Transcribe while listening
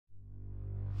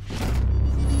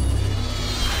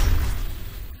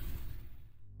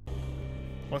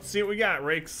Let's see what we got,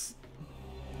 Rakes.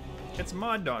 It's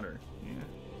Mod Daughter. Yeah.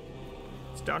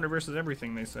 It's daughter versus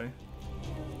everything, they say.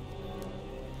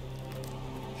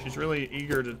 She's really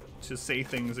eager to say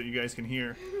things that you guys can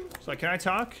hear. She's like, can I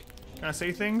talk? Can I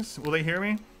say things? Will they hear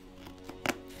me?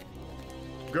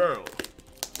 Girl.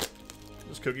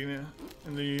 Just cooking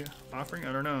in the offering?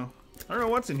 I don't know. I don't know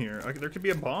what's in here. Like, there could be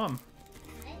a bomb.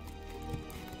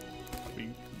 Be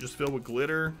just filled with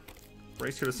glitter.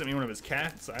 Bryce could have sent me one of his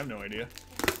cats. I have no idea.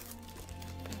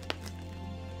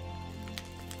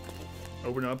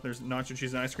 Open up. There's nacho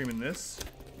cheese and ice cream in this.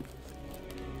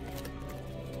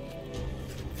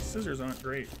 Scissors aren't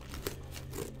great.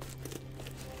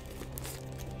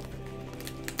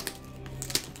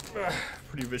 Ugh,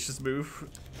 pretty vicious move.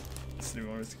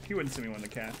 He wouldn't send me one of the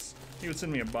cats. He would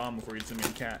send me a bomb before he'd send me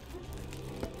a cat.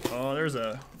 Oh, there's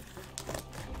a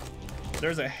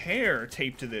hair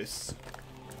taped to this.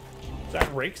 Is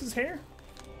that Rakes' hair?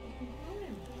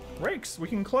 Rakes, we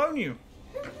can clone you.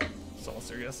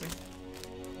 Saucer guessing.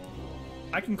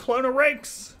 I can clone a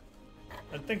Rakes.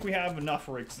 I think we have enough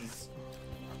Rakes'.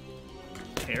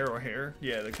 Hair?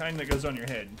 Yeah, the kind that goes on your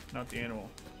head, not the animal.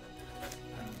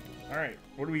 Alright,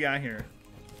 what do we got here?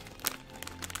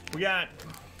 We got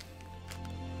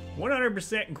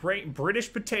 100% Great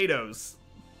British potatoes.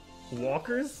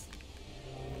 Walkers?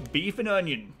 Beef and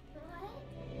onion.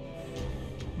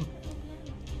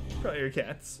 Probably your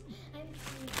cats.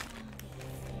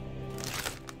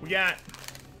 We got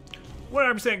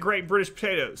 100% Great British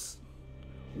potatoes.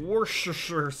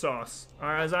 Worcestershire sauce.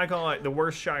 Or as I call it, the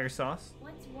Worcestershire sauce.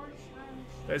 What's Worcestershire?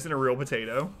 That's in a real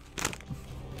potato.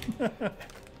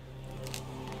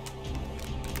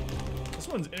 This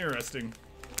one's interesting.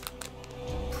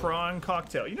 Prawn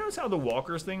cocktail. You notice how the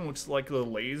Walkers thing looks like the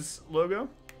Lay's logo?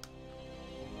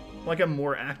 Like a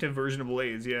more active version of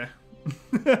Lay's, yeah.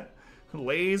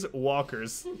 Lay's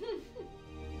Walkers.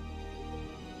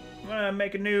 I'm gonna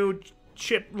make a new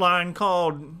chip line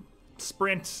called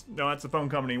Sprint. No, that's the phone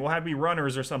company. We'll have to be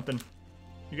Runners or something.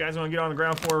 You guys want to get on the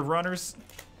ground floor of Runners?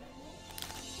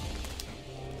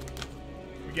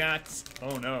 We got...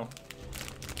 Oh, no.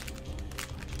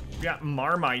 We got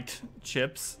Marmite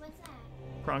chips. What's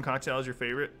that? Prawn cocktail is your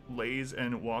favorite. Lay's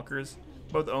and Walkers.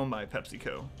 Both owned by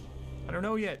PepsiCo. I don't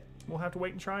know yet. We'll have to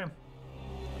wait and try them.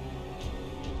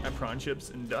 Got prawn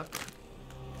chips and duck.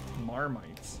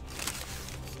 Marmites.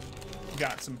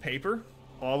 Got some paper.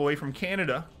 All the way from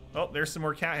Canada. Oh, there's some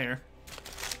more cat hair.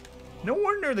 No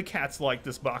wonder the cats like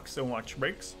this box so much,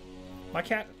 Breaks.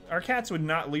 Our cats would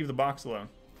not leave the box alone.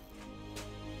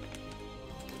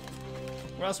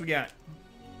 What else we got?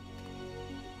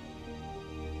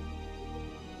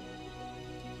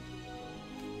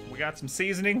 We got some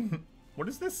seasoning. What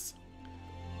is this?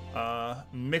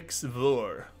 Mix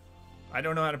Vor. I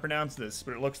don't know how to pronounce this,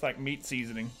 but it looks like meat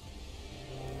seasoning.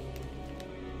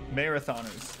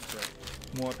 Marathoners.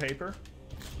 Right. More paper.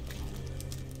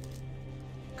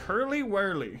 Curly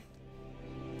Whirly.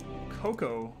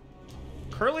 Cocoa.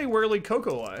 Curly Whirly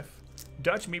Cocoa Life.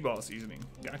 Dutch meatball seasoning.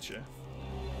 Gotcha.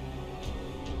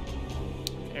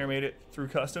 Air made it through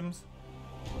customs.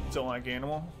 Don't like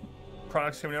animal.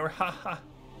 Products coming over. Ha ha.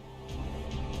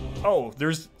 Oh,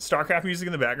 there's StarCraft music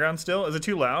in the background still? Is it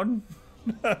too loud?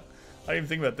 I didn't even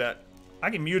think about that. I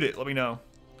can mute it. Let me know.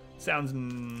 Sounds...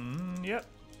 yep.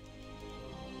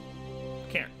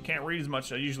 Can't read as much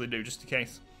as I usually do, just in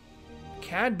case.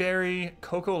 Cadbury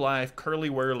Cocoa Life Curly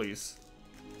Whirlies.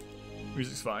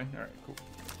 Music's fine. All right, cool.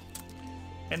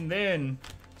 And then,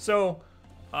 so,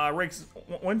 Rakes,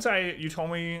 once you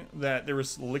told me that there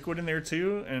was liquid in there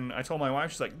too, and I told my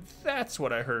wife, she's like, "That's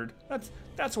what I heard.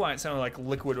 That's why it sounded like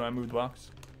liquid when I moved the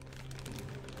box."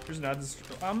 Here's another.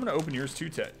 I'm gonna open yours too,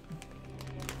 Tet.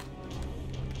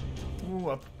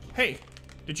 Ooh, hey,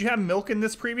 did you have milk in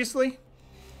this previously?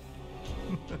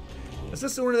 Is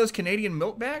this one of those Canadian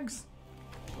milk bags?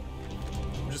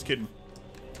 I'm just kidding.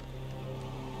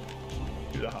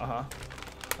 Do the haha.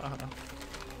 Haha.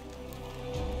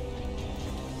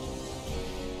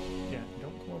 Yeah,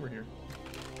 don't come over here.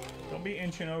 Don't be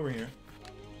inching over here.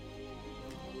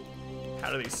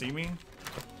 How do they see me?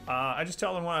 I just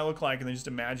tell them what I look like and they just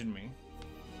imagine me.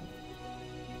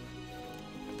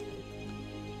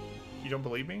 You don't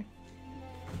believe me?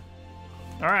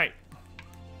 All right.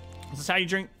 Is this how you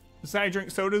drink? Is this how you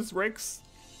drink sodas, Rakes?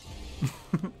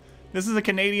 This is a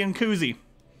Canadian koozie.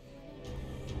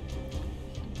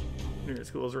 You're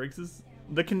as cool as Rakes'.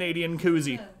 The Canadian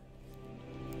koozie.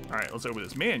 All right, let's open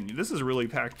this. Man, this is really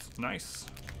packed nice.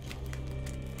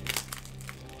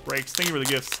 Rakes, thank you for the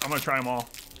gifts. I'm gonna try them all.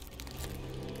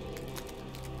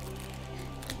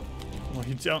 Well,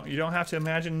 you don't have to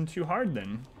imagine too hard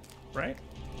then, right?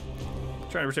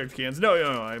 Trying to protect the cans. No,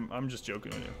 no, no. I'm just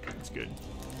joking with you. It's good.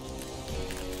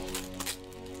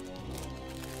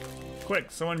 Quick,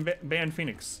 someone ban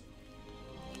Phoenix.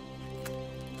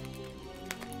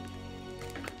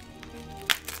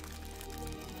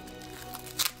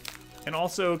 And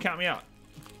also, count me out.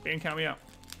 Ban count me out.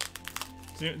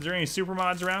 Is there any super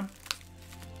mods around?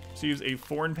 So use a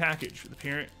foreign package with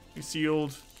apparently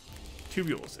sealed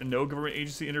tubules and no government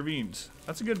agency intervened.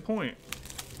 That's a good point.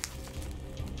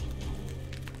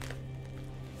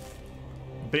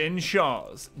 Ben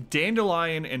Shaw's,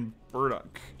 Dandelion, and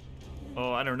Burdock.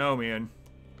 Oh, I don't know, man.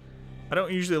 I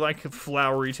don't usually like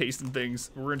flowery tasting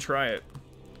things. We're gonna try it.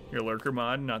 Your lurker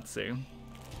mod, not the same.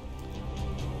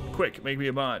 Quick, make me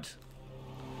a mod.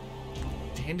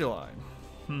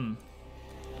 Dandelion.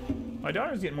 My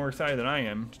daughter's getting more excited than I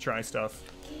am to try stuff.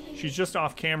 She's just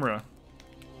off camera,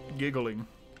 giggling.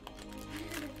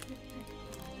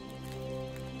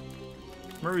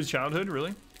 Remember his childhood,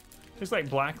 really? Tastes like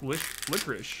black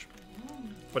licorice,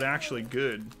 but actually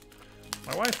good.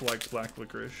 My wife likes black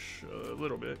licorice a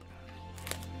little bit.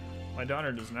 My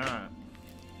daughter does not.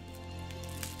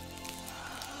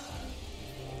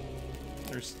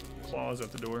 There's claws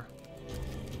at the door.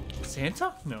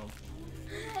 Santa? No.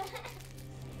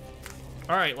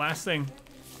 All right, last thing.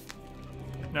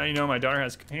 Now you know my daughter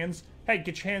has hands. Hey,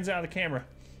 get your hands out of the camera.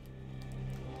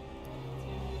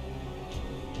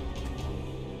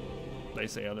 They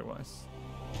say otherwise.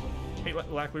 Hey,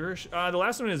 black licorice. The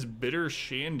last one is bitter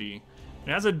shandy. It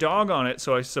has a dog on it,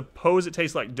 so I suppose it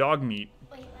tastes like dog meat.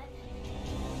 Wait, what?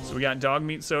 So we got dog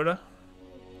meat soda.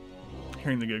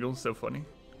 Hearing the giggles, so funny.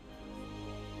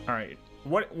 All right,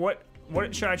 what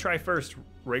should I try first,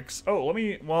 Rakes? Oh, let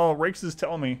me. While Rakes is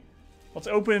telling me, let's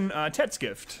open Tet's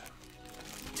gift.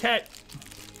 Tet,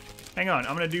 hang on.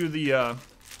 I'm gonna do the.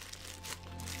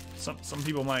 Some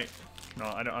people might. No,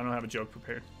 I don't have a joke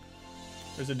prepared.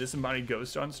 There's a disembodied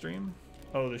ghost on stream.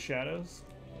 Oh, the shadows.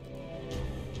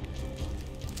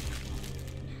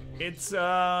 It's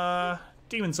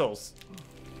Demon Souls.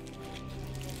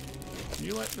 Can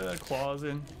you let the claws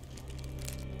in?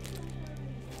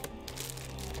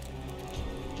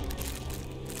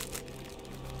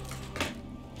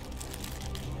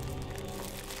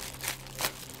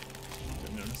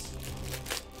 Didn't notice.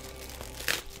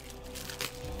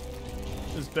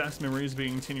 His best memory is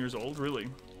being 10 years old, really.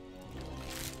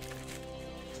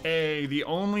 The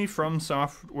only From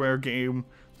Software game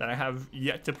that I have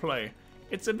yet to play.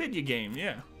 It's a video game,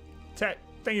 yeah. Tet,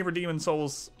 thank you for Demon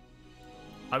Souls.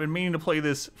 I've been meaning to play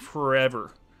this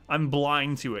forever. I'm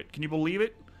blind to it. Can you believe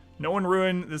it? No one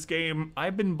ruined this game.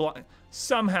 I've been blind.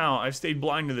 Somehow, I've stayed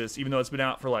blind to this, even though it's been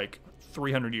out for like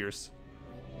 300 years.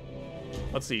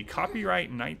 Let's see.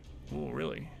 Copyright night. Oh,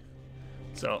 really?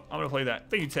 So, I'm gonna play that.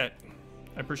 Thank you, Tet.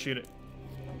 I appreciate it.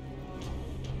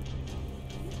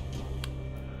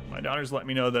 My daughters let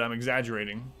me know that I'm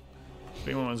exaggerating, if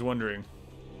anyone was wondering.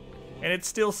 And it's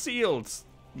still sealed.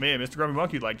 Man, Mr. Grumpy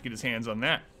Monkey would like to get his hands on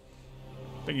that.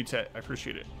 Thank you, Tet. I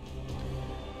appreciate it.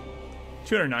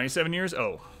 297 years?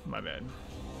 Oh, my bad.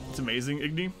 It's amazing,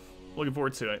 Iggy. Looking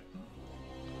forward to it.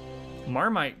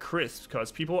 Marmite crisps,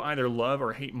 because people either love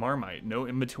or hate Marmite. No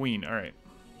in between. All right.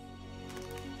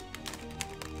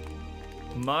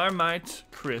 Marmite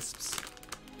crisps.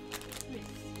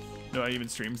 No, I even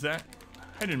streams that.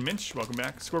 How you doing, Minch? Welcome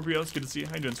back. Scorpios, good to see you.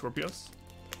 How you doing, Scorpios?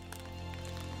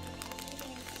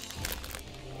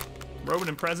 Robing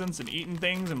in presents and eating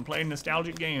things and playing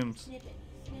nostalgic games.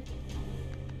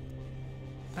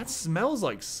 That smells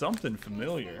like something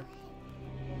familiar.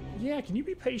 Yeah, can you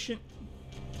be patient?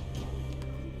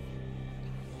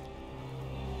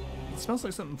 It smells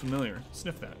like something familiar.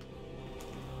 Sniff that.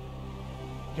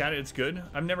 Got it, it's good.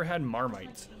 I've never had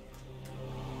Marmite.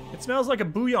 It smells like a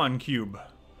bouillon cube.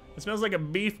 It smells like a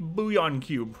beef bouillon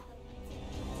cube.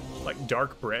 Like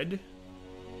dark bread.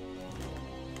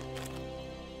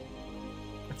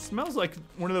 It smells like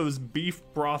one of those beef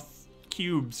broth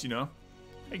cubes, you know?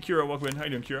 Hey, Kira, welcome in. How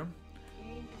you doing, Kira?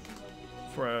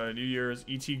 For a New Year's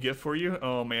ET gift for you?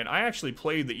 Oh, man. I actually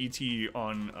played the ET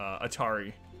on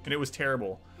Atari, and it was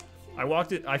terrible.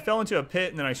 I fell into a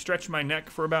pit, and then I stretched my neck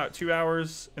for about 2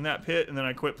 hours in that pit, and then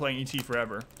I quit playing ET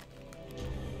forever.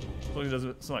 Look, it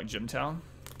doesn't smell like Gymtown.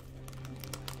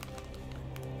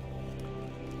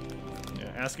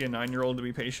 Yeah, asking a 9-year-old to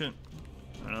be patient.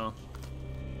 I don't know.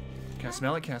 Can I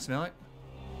smell it? Can I smell it?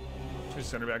 Just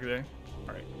send her back today.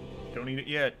 All right. Don't eat it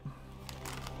yet.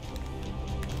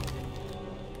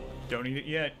 Don't eat it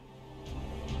yet.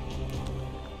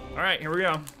 All right, here we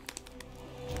go.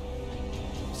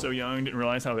 So young, didn't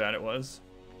realize how bad it was.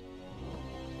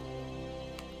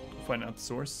 Find out the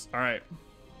source. All right.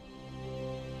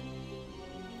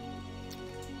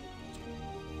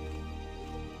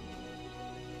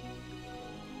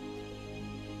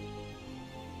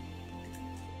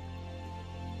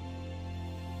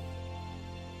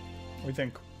 What do you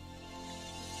think?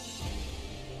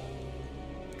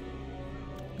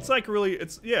 It's like really,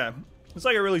 yeah, it's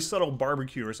like a really subtle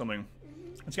barbecue or something.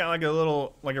 It's got like a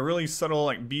little, like a really subtle,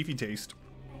 like beefy taste.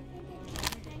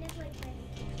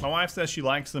 My wife says she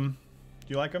likes them. Do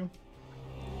you like them?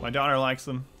 My daughter likes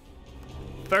them.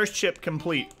 First chip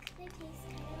complete.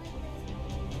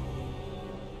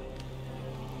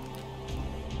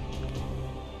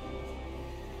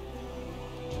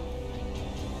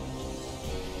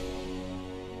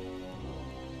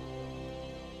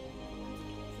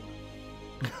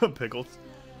 Pickles.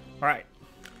 Alright.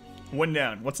 One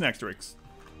down. What's next, Ricks?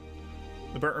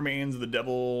 The burnt remains of the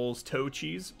devil's toe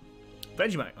cheese.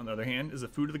 Vegemite, on the other hand, is the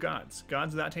food of the gods.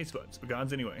 Gods without taste buds, but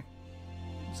gods anyway.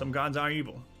 Some gods are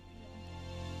evil.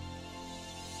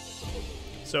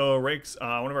 So, Ricks,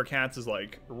 one of our cats is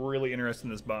like really interested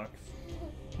in this box.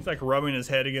 He's like rubbing his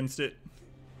head against it.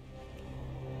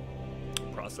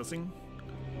 Processing.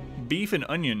 Beef and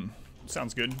onion.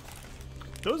 Sounds good.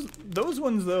 Those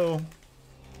ones, though...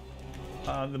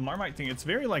 the Marmite thing, it's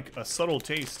very like a subtle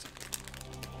taste.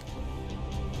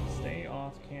 Stay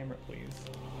off camera, please.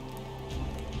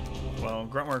 Well,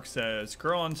 Gruntwork says,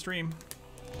 girl on stream.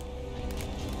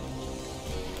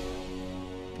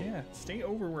 Yeah, stay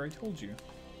over where I told you.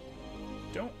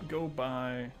 Don't go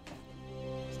by.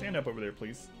 Stand up over there,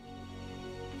 please.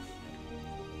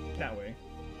 That way.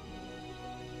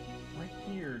 Right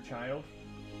here, child.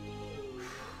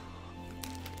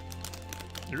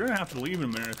 You're gonna have to leave in a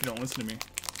minute if you don't listen to me.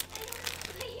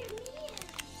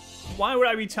 Why would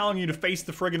I be telling you to face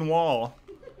the friggin' wall?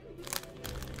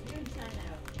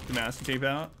 The masking tape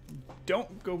out.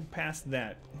 Don't go past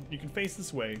that. You can face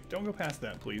this way. Don't go past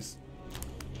that, please.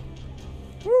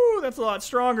 Woo, that's a lot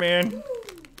stronger, man.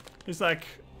 It's like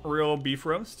real beef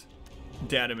roast.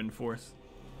 Datum in force.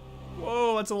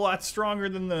 Whoa, that's a lot stronger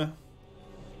than the...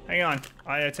 Hang on.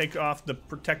 I take off the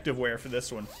protective wear for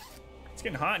this one. It's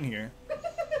getting hot in here.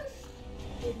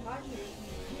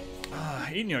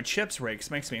 Eating your chips, Rakes,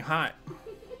 makes me hot.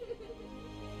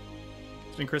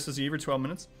 It's been Christmas Eve for 12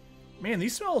 minutes. Man,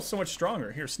 these smell so much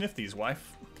stronger. Here, sniff these,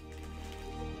 wife.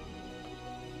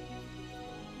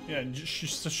 Yeah,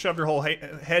 just shove your whole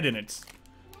head in it.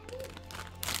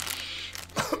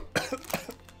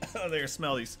 Oh, there,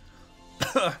 smell these.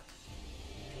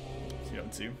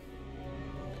 CO2.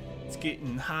 It's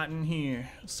getting hot in here,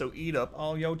 so eat up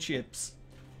all your chips.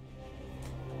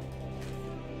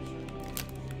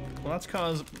 Well, that's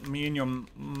cause me and your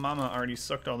mama already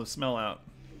sucked all the smell out.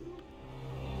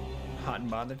 Hot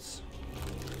and bothered.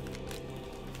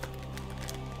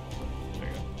 There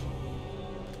you go.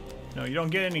 No, you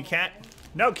don't get any, cat.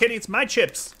 No, kitty, it's my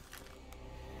chips.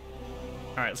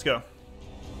 All right, let's go.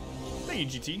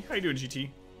 Thank you, GT. How you doing, GT?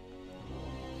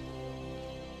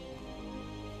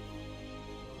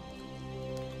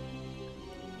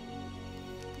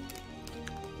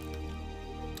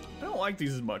 I don't like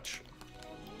these as much.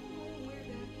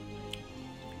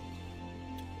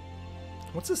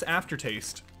 What's this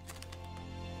aftertaste?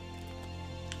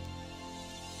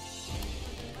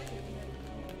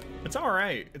 It's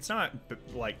alright. It's not,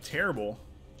 like, terrible.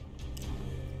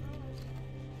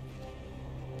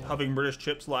 Huffing British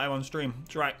chips live on stream.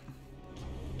 That's right.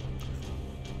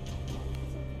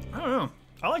 I don't know.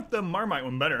 I like the Marmite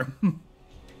one better.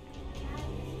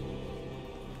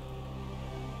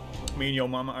 Me and your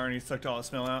mama already sucked all the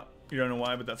smell out. You don't know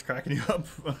why, but that's cracking you up.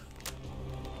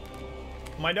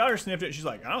 My daughter sniffed it. She's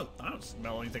like, I don't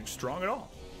smell anything strong at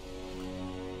all.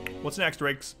 What's next,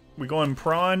 Rakes? We going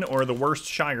prawn or the worst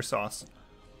Shire sauce?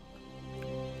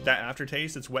 That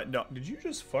aftertaste, it's wet dog. Did you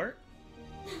just fart?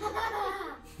 Did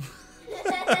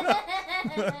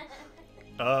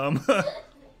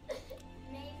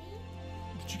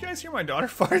you guys hear my daughter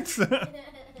farts?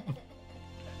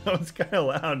 That was kind of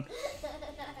loud.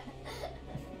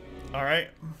 All right.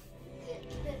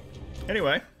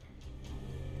 Anyway.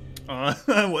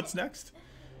 What's next?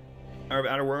 Are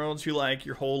Outer Worlds you like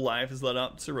your whole life is led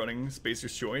up to running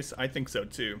Spacer's Choice? I think so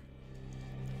too.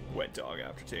 Wet dog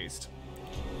aftertaste.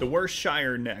 The worst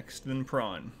Shire next, then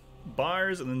prawn.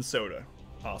 Bars and then soda.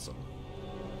 Awesome.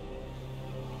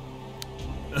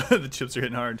 The chips are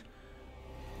hitting hard.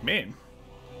 Man,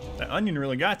 that onion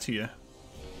really got to you.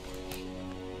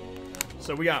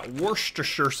 So we got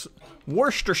Worcestershire.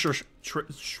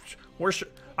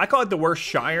 I call it the worst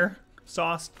Shire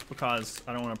sauce because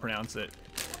I don't want to pronounce it.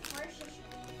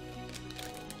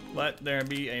 Let there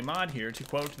be a mod here to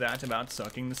quote that about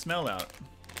sucking the smell out.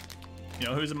 You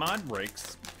know who's a mod?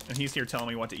 Breaks. And he's here telling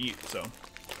me what to eat, so.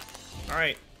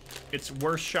 Alright. It's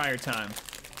worst Shire time.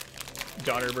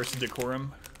 Daughter versus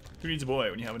decorum. Who needs a boy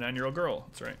when you have a 9-year-old girl?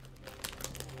 That's right.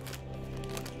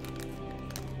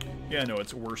 Yeah, no,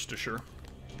 it's Worcestershire.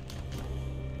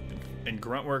 And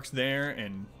Gruntwork's there,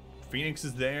 and Phoenix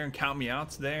is there, and Count Me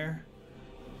Out's there.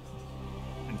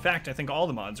 In fact, I think all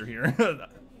the mods are here.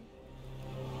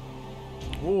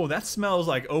 Oh, that smells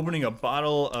like opening a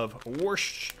bottle of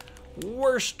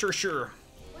Worcestershire.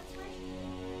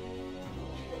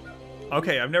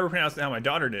 Okay, I've never pronounced it how my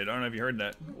daughter did. I don't know if you heard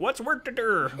that. What's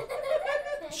Worcestershire?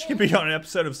 She could be on an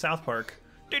episode of South Park.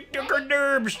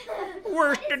 Worcestershire.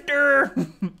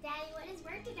 Daddy, what is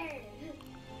Worcestershire?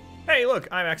 Hey, look,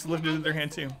 IMAX lifted their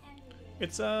hand too.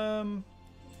 It's a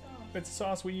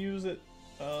sauce we use it.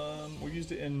 We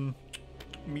used it in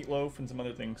meatloaf and some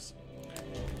other things.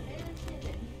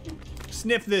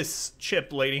 Sniff this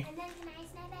chip, lady. And then can I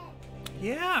sniff it?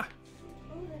 Yeah.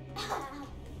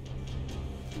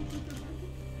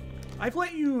 I've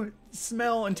let you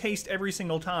smell and taste every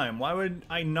single time. Why would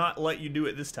I not let you do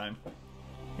it this time?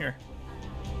 Here.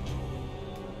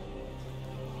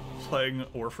 Playing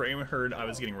Warframe, heard I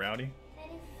was getting rowdy.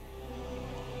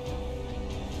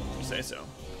 You say so.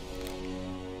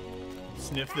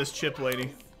 Sniff this chip,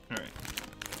 lady. Alright.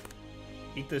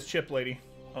 Eat this chip, lady.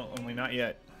 Oh, only not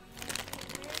yet.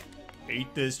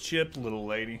 Eat this chip, little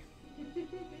lady.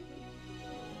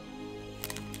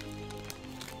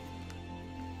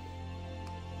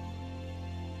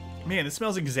 Man, it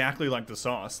smells exactly like the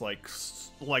sauce. Like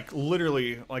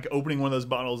literally, like opening one of those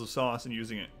bottles of sauce and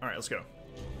using it. All right, let's go.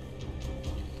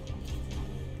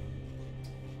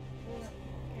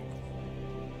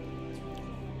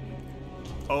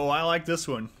 Oh, I like this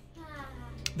one.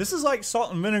 This is like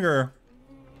salt and vinegar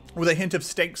with a hint of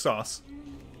steak sauce.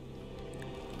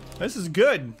 This is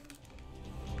good.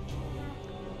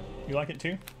 You like it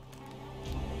too?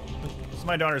 This is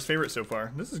my daughter's favorite so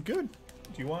far. This is good.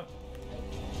 Do you want?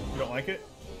 You don't like it?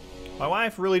 My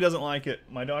wife really doesn't like it.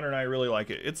 My daughter and I really like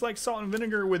it. It's like salt and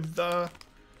vinegar with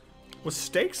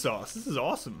steak sauce. This is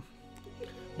awesome.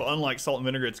 But unlike salt and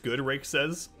vinegar, it's good, Rake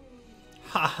says.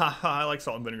 Ha ha ha, I like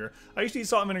salt and vinegar. I used to eat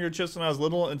salt and vinegar chips when I was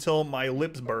little until my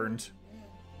lips burned.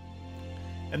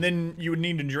 And then you would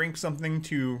need to drink something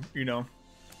to, you know,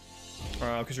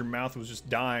 because your mouth was just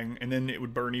dying, and then it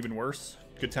would burn even worse.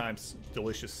 Good times.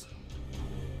 Delicious.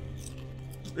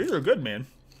 These are good, man.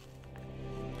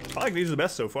 I like these the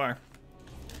best so far.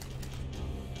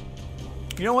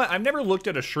 You know what? I've never looked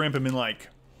at a shrimp and been like,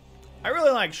 I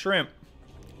really like shrimp,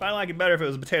 but I like it better if it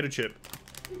was a potato chip.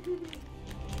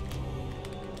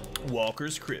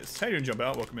 Walker's Chris. How you doing, Jump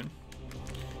Out? Welcome in.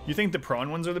 You think the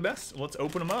prawn ones are the best? Let's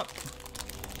open them up.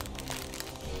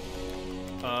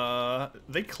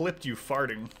 They clipped you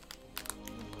farting.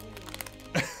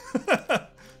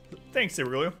 Thanks,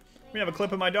 Cirilio. We have a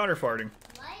clip of my daughter farting.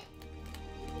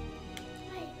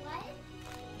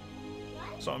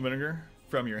 Salt and vinegar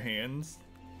from your hands.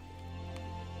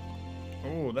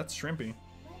 Oh, that's shrimpy.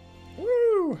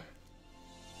 Woo!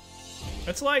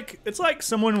 It's like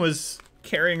someone was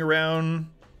carrying around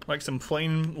like some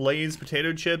plain Lay's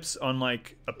potato chips on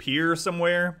like a pier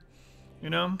somewhere, you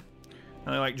know? And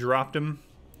they like dropped them.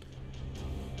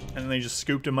 And then they just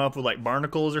scooped them up with like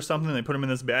barnacles or something and they put them in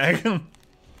this bag.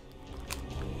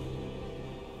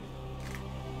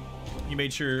 You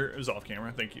made sure it was off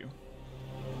camera, thank you.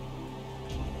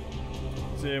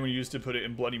 So then we used to put it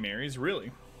in Bloody Marys,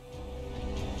 really?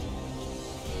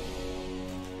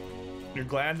 You're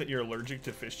glad that you're allergic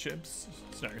to fish chips?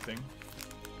 It's not your thing.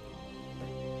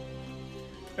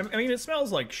 I mean, it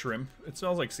smells like shrimp. It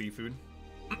smells like seafood.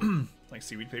 Like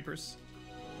seaweed papers.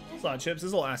 It's not chips. This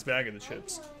is the last bag of the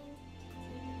chips.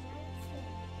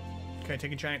 Okay,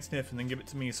 take a giant sniff and then give it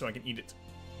to me so I can eat it.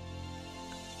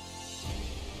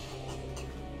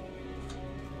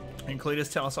 And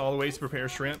Cletus, tell us all the ways to prepare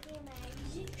shrimp.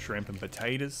 Shrimp and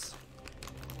potatoes.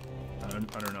 I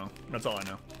don't know. That's all I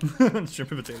know.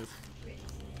 Shrimp and potatoes.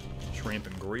 Shrimp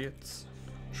and grits.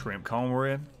 Shrimp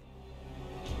cornbread.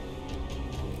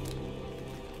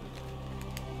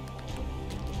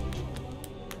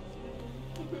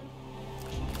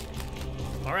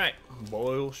 All right,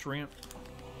 boiled shrimp.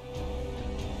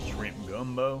 Shrimp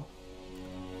gumbo.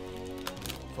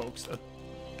 Folks,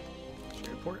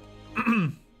 report.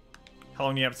 How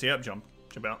long do you have to stay up? Jump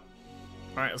out.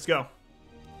 All right, let's go.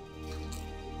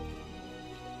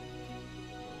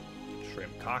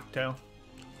 Shrimp cocktail.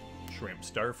 Shrimp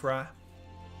stir fry.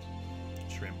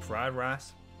 Shrimp fried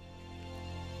rice.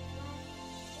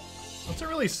 That's a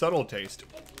really subtle taste.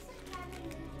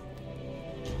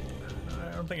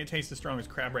 I don't think it tastes as strong as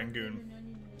crab rangoon.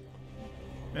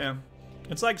 Yeah,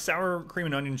 it's like sour cream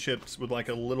and onion chips with like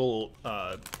a little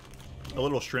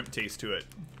shrimp taste to it.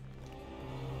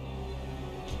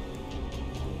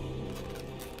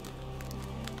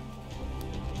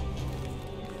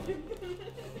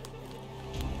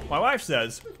 My wife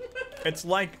says it's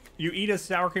like you eat a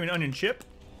sour cream and onion chip,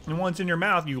 and once in your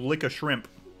mouth, you lick a shrimp.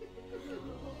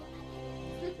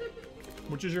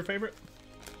 Which is your favorite?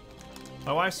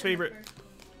 My wife's favorite.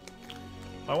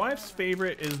 My wife's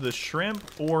favorite is the shrimp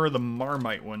or the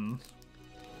Marmite one.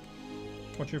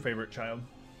 What's your favorite, child?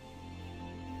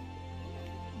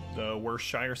 The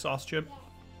Worcestershire sauce chip?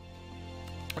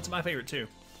 What's my favorite too?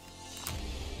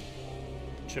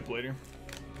 Chip later.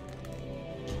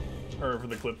 Or for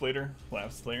the clip later.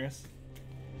 Laughs hilarious.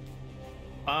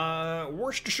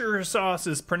 Worcestershire sauce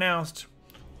is pronounced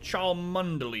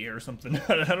chalmundley or something.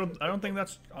 I don't think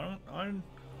that's I'm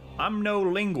no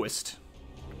linguist.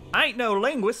 I ain't no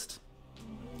linguist.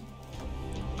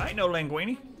 I ain't no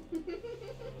linguini.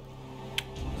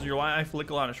 Does your wife lick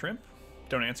a lot of shrimp?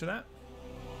 Don't answer that.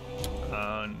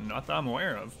 Not that I'm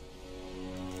aware of.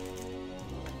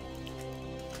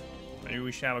 Maybe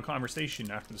we should have a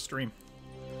conversation after the stream.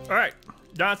 Alright,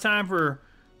 now it's time for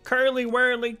Curly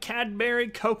Whirly Cadbury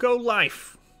Cocoa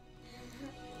Life.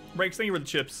 Breaks, thank you for the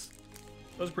chips.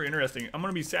 That was pretty interesting. I'm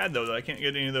gonna be sad though that I can't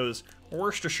get any of those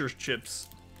Worcestershire chips.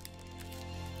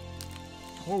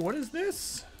 Oh, what is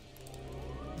this?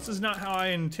 This is not how I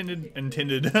intended.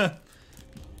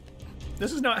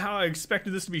 This is not how I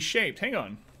expected this to be shaped. Hang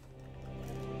on.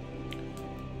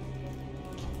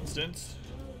 Instance.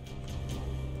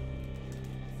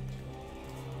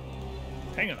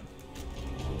 Hang on.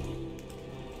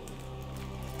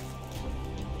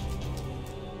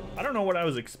 I don't know what I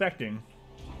was expecting.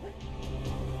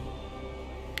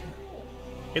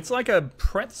 It's like a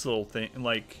pretzel thing,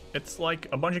 like, it's like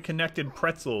a bunch of connected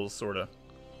pretzels, sorta.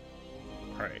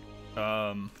 Alright,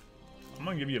 I'm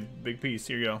gonna give you a big piece,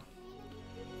 here you go.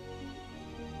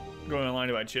 Going online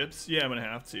to buy chips? Yeah, I'm gonna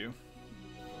have to.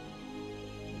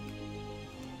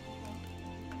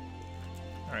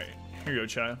 Alright, here you go,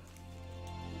 child.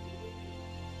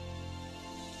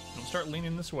 I'll start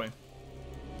leaning this way.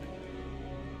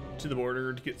 To the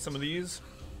border to get some of these.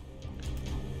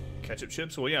 Ketchup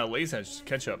chips? Well, yeah, Lay's has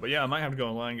ketchup, but yeah, I might have to go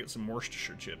online and get some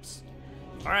Worcestershire chips.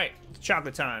 Alright, it's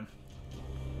chocolate time.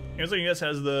 Here's like, you guys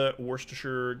has the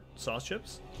Worcestershire sauce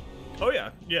chips. Oh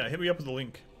yeah, yeah, hit me up with the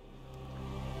link.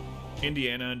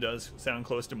 Indiana does sound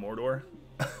close to Mordor.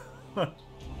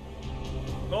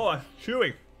 Oh,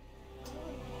 chewy.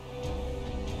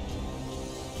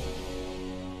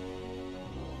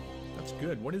 That's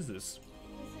good. What is this?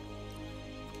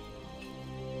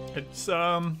 It's, what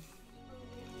are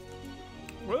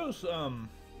those,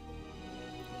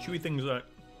 chewy things that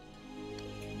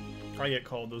I get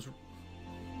called? Those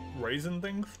raisin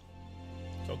things? Is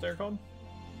that what they're called?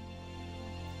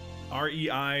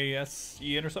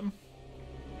 R-E-I-S-E-N or something?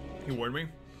 You warned me.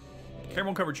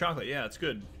 Caramel covered chocolate. Yeah, it's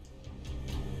good.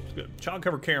 It's good. Chocolate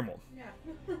covered caramel. Yeah.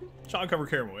 Chocolate covered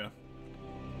caramel, yeah.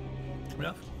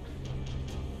 Yeah.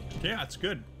 Yeah, it's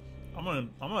good. I'm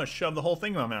gonna shove the whole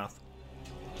thing in my mouth.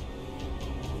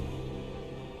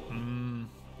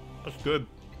 That's good.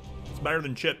 It's better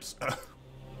than chips.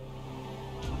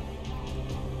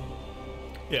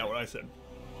 Yeah, what I said.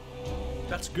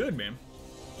 That's good, man.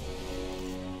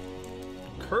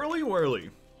 Curly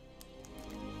Whirly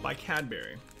by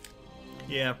Cadbury.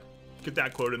 Yeah, get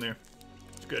that quote in there.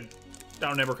 It's good.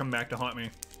 That'll never come back to haunt me.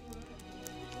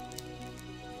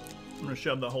 I'm gonna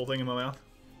shove the whole thing in my mouth.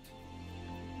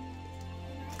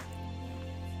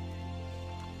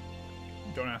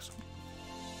 Don't ask.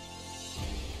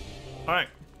 Alright.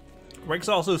 Rex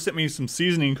also sent me some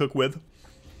seasoning to cook with.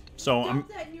 So I'm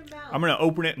gonna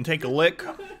open it and take a lick.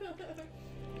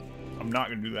 I'm not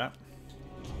gonna do that.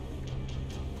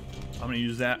 I'm gonna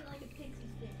use that.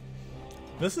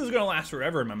 This is gonna last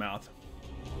forever in my mouth.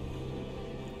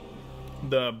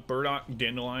 The burdock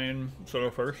dandelion soda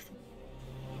first.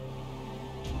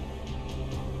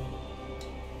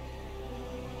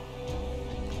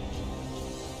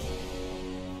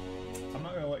 I'm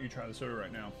not gonna let you try the soda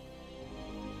right now.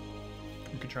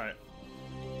 You can try it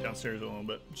downstairs a little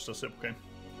bit, just a sip, okay?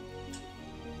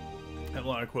 I have a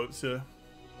lot of quotes to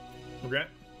regret.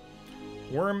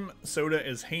 Worm soda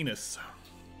is heinous.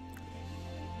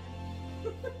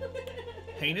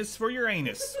 Heinous for your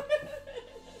anus.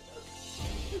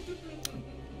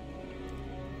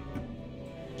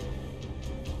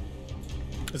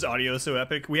 This audio is so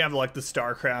epic. We have like the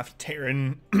StarCraft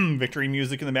Terran victory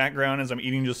music in the background as I'm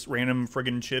eating just random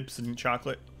friggin' chips and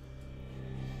chocolate.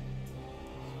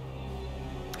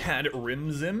 Had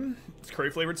Rimzim. It's curry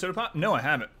flavored soda pop? No, I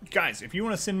haven't. Guys, if you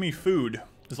want to send me food,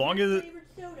 as long as it,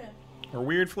 or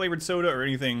weird flavored soda or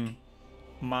anything,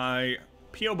 my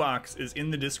P.O. box is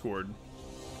in the Discord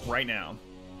right now.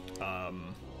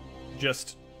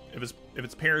 Just if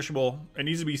it's perishable, it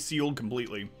needs to be sealed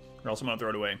completely. or else I'm gonna throw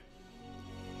it away.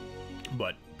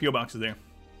 But P.O. box is there.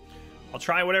 I'll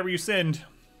try whatever you send.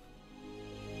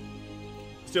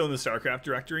 Still in the StarCraft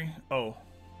directory. Oh,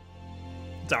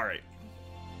 it's all right.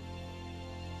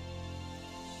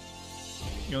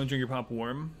 You only drink your pop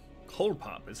warm. Cold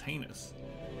pop is heinous.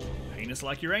 Heinous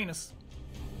like Uranus.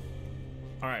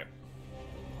 All right.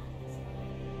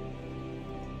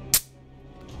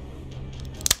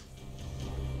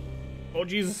 Oh,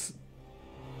 Jesus.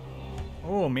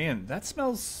 Oh, man. That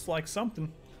smells like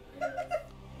something.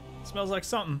 Smells like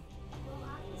something.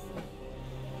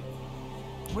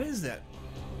 What is that?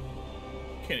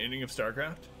 Can ending of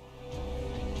StarCraft?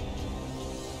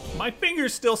 My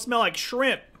fingers still smell like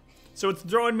shrimp, so it's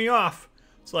throwing me off.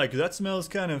 It's like, that smells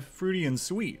kind of fruity and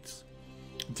sweet.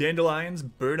 Dandelions,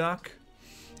 burdock,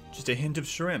 just a hint of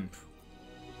shrimp.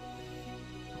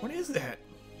 What is that?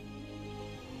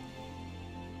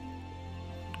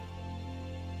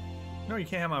 No, you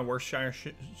can't have my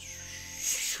Worcestershire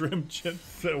shrimp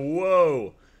chips.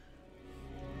 Whoa.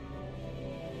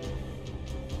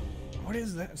 What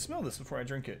is that? Smell this before I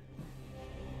drink it.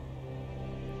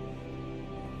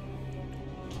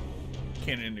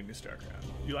 Can't ending to StarCraft.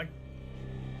 You like?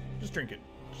 Just drink it.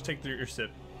 Just take your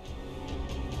sip.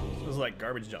 It smells like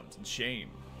garbage dumps and shame.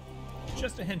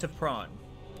 Just a hint of prawn.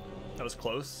 That was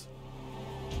close.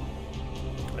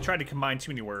 I tried to combine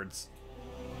too many words.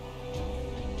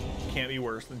 Can't be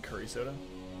worse than curry soda.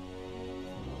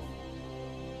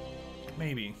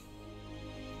 Maybe.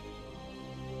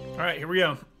 All right, here we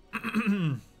go.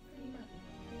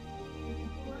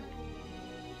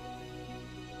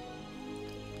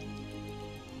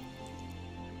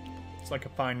 It's like a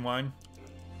fine wine.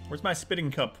 Where's my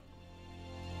spitting cup?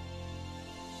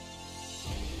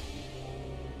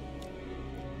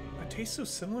 It tastes so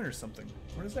similar or something.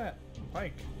 What is that?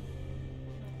 Like?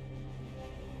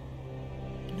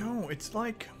 No, it's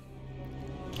like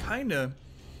kinda.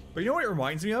 But you know what it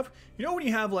reminds me of? You know when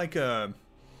you have like a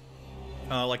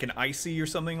like an icy or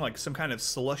something, like some kind of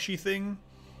slushy thing,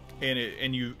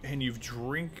 and you've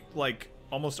drink like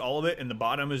almost all of it, and the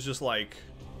bottom is just like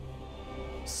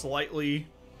slightly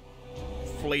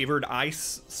flavored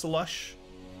ice slush.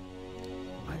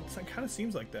 It kind of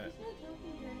seems like that.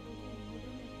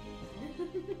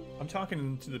 I'm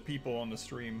talking to the people on the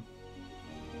stream.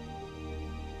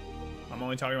 I'm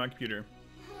only talking to my computer.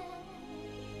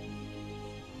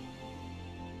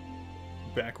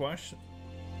 Backwash.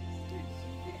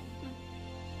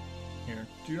 Here,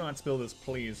 do not spill this,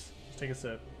 please. Just take a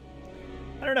sip.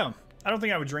 I don't know. I don't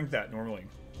think I would drink that normally.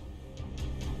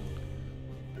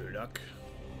 Burdock.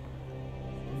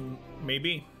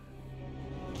 Maybe.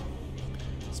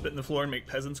 Spit in the floor and make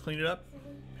peasants clean it up?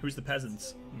 Who's the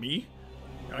peasants? Me?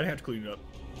 I'd have to clean it up.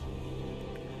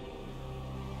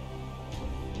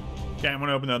 Okay, I'm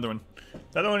gonna open the other one.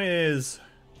 The other one is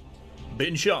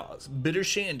Ben Shaw's Bitter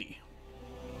Shandy.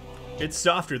 It's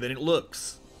softer than it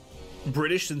looks.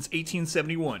 British since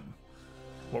 1871.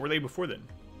 What were they before then?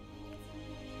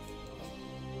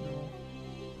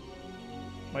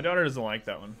 My daughter doesn't like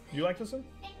that one. Do you like this one?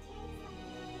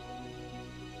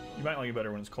 You might like it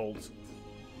better when it's cold.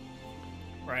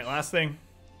 Alright, last thing.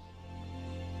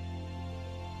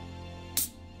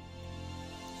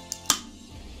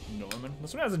 Norman.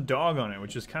 This one has a dog on it,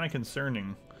 which is kind of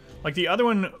concerning. Like the other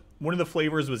one of the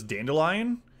flavors was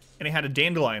dandelion, and it had a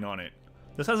dandelion on it.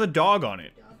 This has a dog on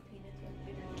it.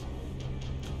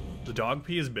 The dog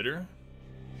pee is bitter?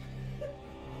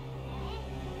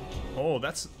 Oh,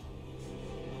 that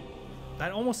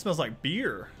almost smells like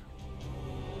beer.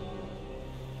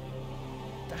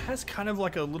 That has kind of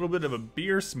like a little bit of a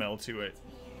beer smell to it.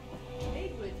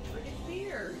 Made with British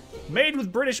beer. Made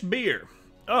with British beer.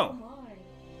 Oh.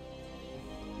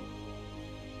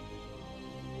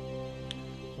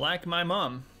 Like my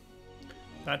mom.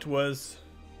 That was...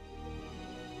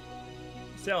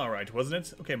 still alright, wasn't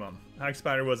it? Okay, Mom. How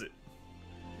expired was it?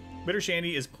 Bitter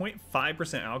Shandy is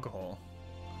 0.5% alcohol.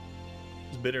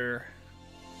 It's bitter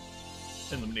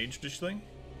and lemonade traditionally.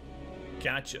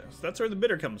 Gotcha. So that's where the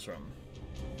bitter comes from.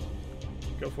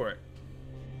 Go for it.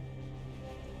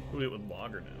 We'll do it with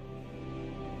lager now.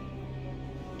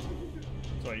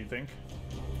 So what do you think?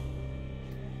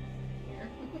 Here.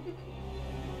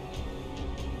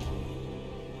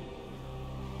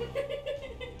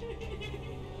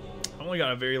 I only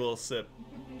got a very little sip.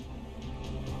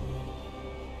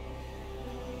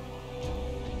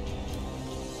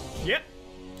 Yep.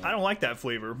 I don't like that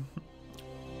flavor.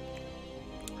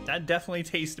 That definitely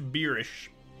tastes beerish.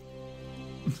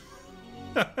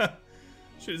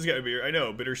 Shit, it's got a beer. I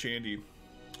know, bitter shandy.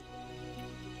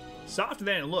 Softer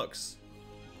than it looks.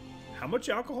 How much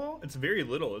alcohol? It's very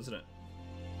little, isn't it?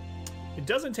 It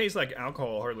doesn't taste like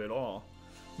alcohol hardly at all.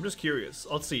 I'm just curious.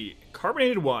 Let's see.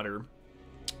 Carbonated water,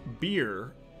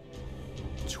 beer,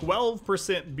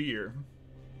 12% beer.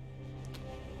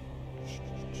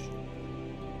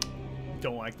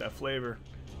 Don't like that flavor.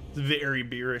 It's very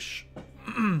beerish.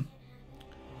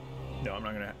 No, I'm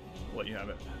not gonna let you have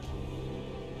it.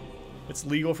 It's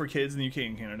legal for kids in the UK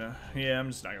and Canada. Yeah,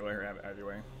 I'm just not gonna let her have it either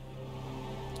way.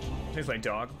 Tastes like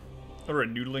dog. Or a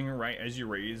noodling right as you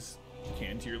raise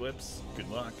can to your lips. Good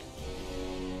luck.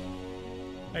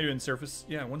 How you doing, Surface?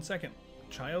 Yeah, 1 second.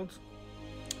 Child?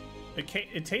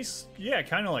 It tastes, yeah,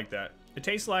 kind of like that. It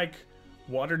tastes like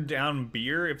watered down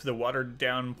beer if the watered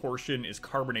down portion is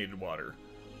carbonated water.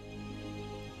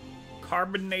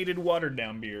 Carbonated watered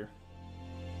down beer.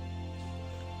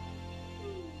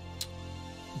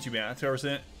 Too bad,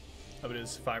 12% of it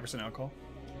is 5% alcohol.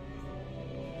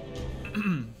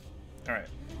 Alright.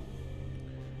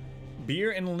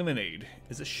 Beer and lemonade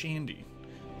is a shandy.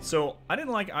 So, I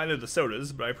didn't like either of the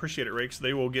sodas, but I appreciate it, Rakes.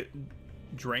 They will get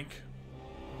drank.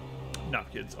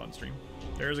 Not kids on stream.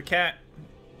 There's a cat.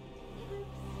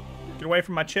 Get away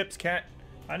from my chips, cat.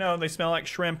 I know, they smell like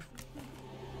shrimp.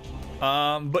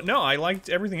 But no, I liked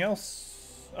everything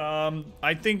else.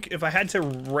 I think if I had to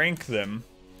rank them...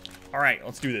 Alright,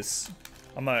 let's do this.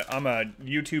 I'm a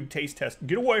YouTube taste test.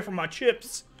 Get away from my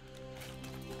chips.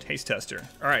 Taste tester.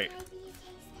 Alright.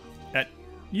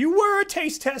 You were a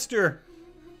taste tester!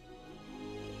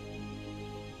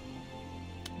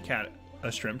 Cat, a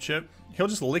shrimp chip? He'll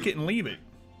just lick it and leave it.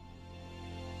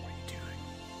 What are you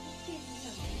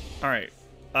doing? Alright.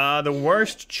 The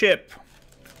worst chip.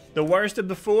 The worst of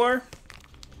the four?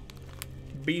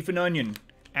 Beef and onion.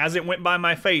 As it went by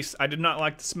my face, I did not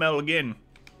like the smell again.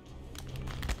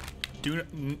 Do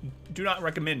not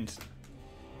recommend.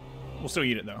 We'll still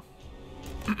eat it though.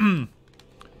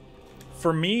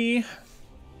 For me,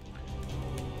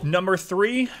 number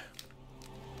 3,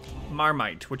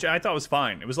 Marmite, which I thought was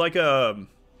fine. It was like a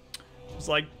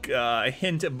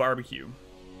hint of barbecue.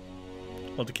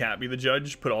 Let the cat be the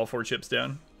judge. Put all 4 chips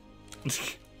down.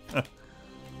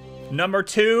 Number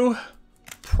 2,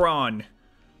 prawn.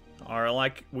 Or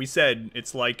like we said,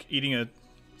 it's like eating a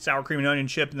sour cream and onion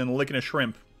chip and then licking a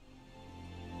shrimp.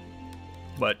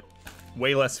 But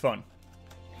way less fun.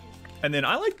 And then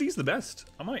I like these the best.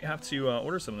 I might have to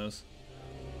order some of those.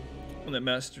 When that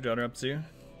messed your daughter up to.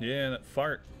 Yeah, that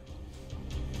fart.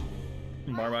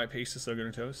 Marmite paste is so good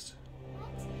on toast.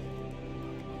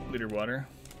 Liter water.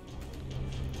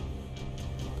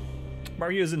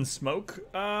 Barbecue is in smoke.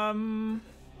 Yeah,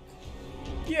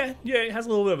 it has a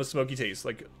little bit of a smoky taste,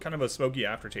 like kind of a smoky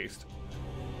aftertaste.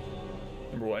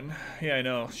 Number 1. Yeah, I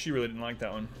know. She really didn't like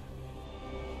that one.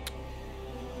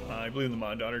 I believe in the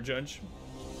mod daughter judge.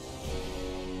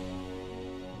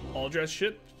 All dressed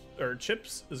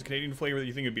chips is a Canadian flavor that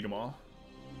you think would beat them all.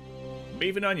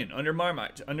 Beef and onion, under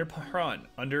Marmite, under prawn,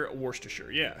 under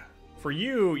Worcestershire. Yeah. For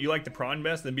you, you like the prawn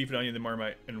best, then beef and onion, then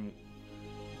Marmite, and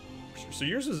so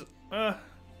yours is yeah,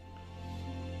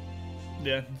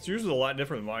 yours is a lot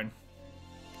different than mine.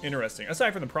 Interesting.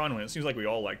 Aside from the prawn one, it seems like we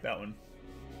all like that one.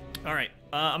 All right,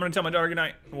 I'm gonna tell my daughter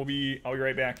goodnight. I'll be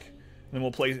right back, and then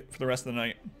we'll play for the rest of the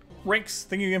night. Ranks,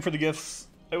 thank you again for the gifts.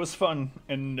 It was fun,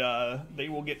 and they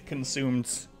will get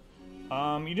consumed.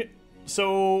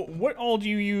 So, what all do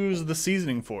you use the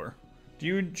seasoning for? Do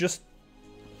you just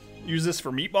use this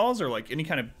for meatballs, or like any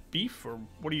kind of beef, or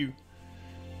what do you?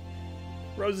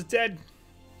 Rose is dead.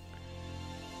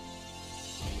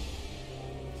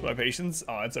 It's my patience.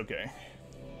 Oh, it's okay.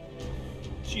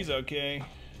 She's okay.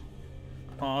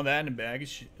 Oh, that and a bag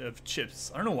of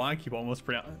chips. I don't know why I keep almost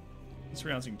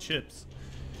mispronouncing chips.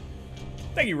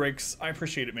 Thank you, Rix. I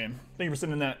appreciate it, man. Thank you for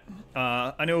sending that.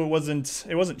 I know it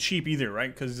wasn't cheap either,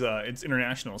 right? Because it's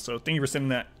international. So thank you for sending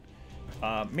that.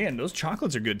 Man, those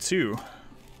chocolates are good too.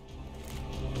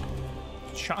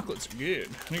 Chocolates are good.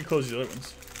 I need to close the other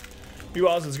ones.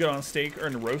 Meatballs is good on steak or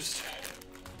in a roast.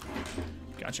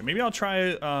 Gotcha. Maybe I'll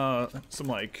try some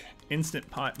like instant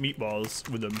pot meatballs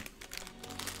with them.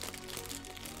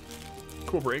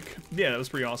 Cool break. Yeah, that was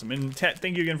pretty awesome. And Tet,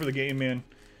 thank you again for the game, man.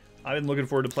 I've been looking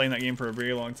forward to playing that game for a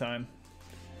very long time.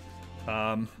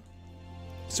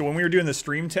 So when we were doing the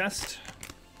stream test,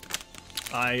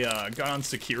 I got on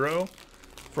Sekiro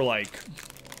for like,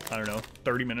 I don't know,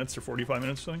 30 minutes or 45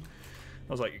 minutes or something.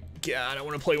 I was like, God, I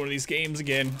want to play one of these games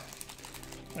again.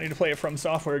 I need to play a From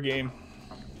Software game.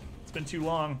 It's been too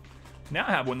long. Now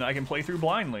I have one that I can play through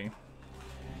blindly.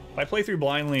 If I play through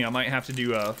blindly, I might have to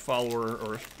do a follower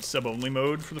or sub-only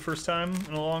mode for the first time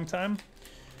in a long time.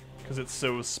 Because it's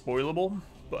so spoilable,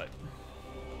 but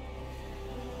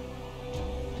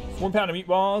 1 pound of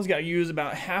meatballs, gotta use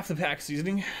about half the pack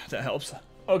seasoning. That helps.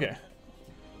 Okay,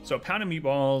 So a pound of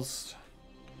meatballs,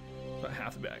 about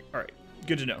half the bag. All right,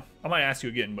 good to know. I might ask you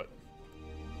again, but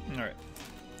all right.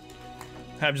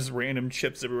 Have just random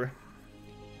chips everywhere.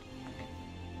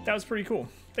 That was pretty cool.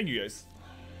 Thank you guys.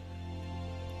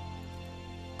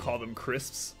 Call them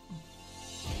crisps.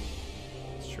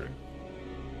 It's true.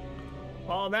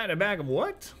 All that in a bag of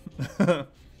what? I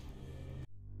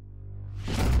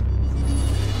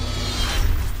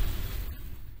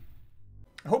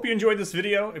hope you enjoyed this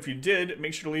video. If you did,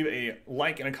 make sure to leave a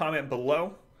like and a comment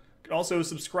below. You can also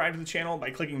subscribe to the channel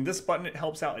by clicking this button. It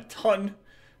helps out a ton.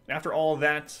 And after all of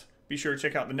that, be sure to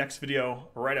check out the next video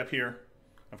right up here.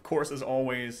 Of course, as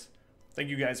always, thank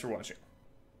you guys for watching.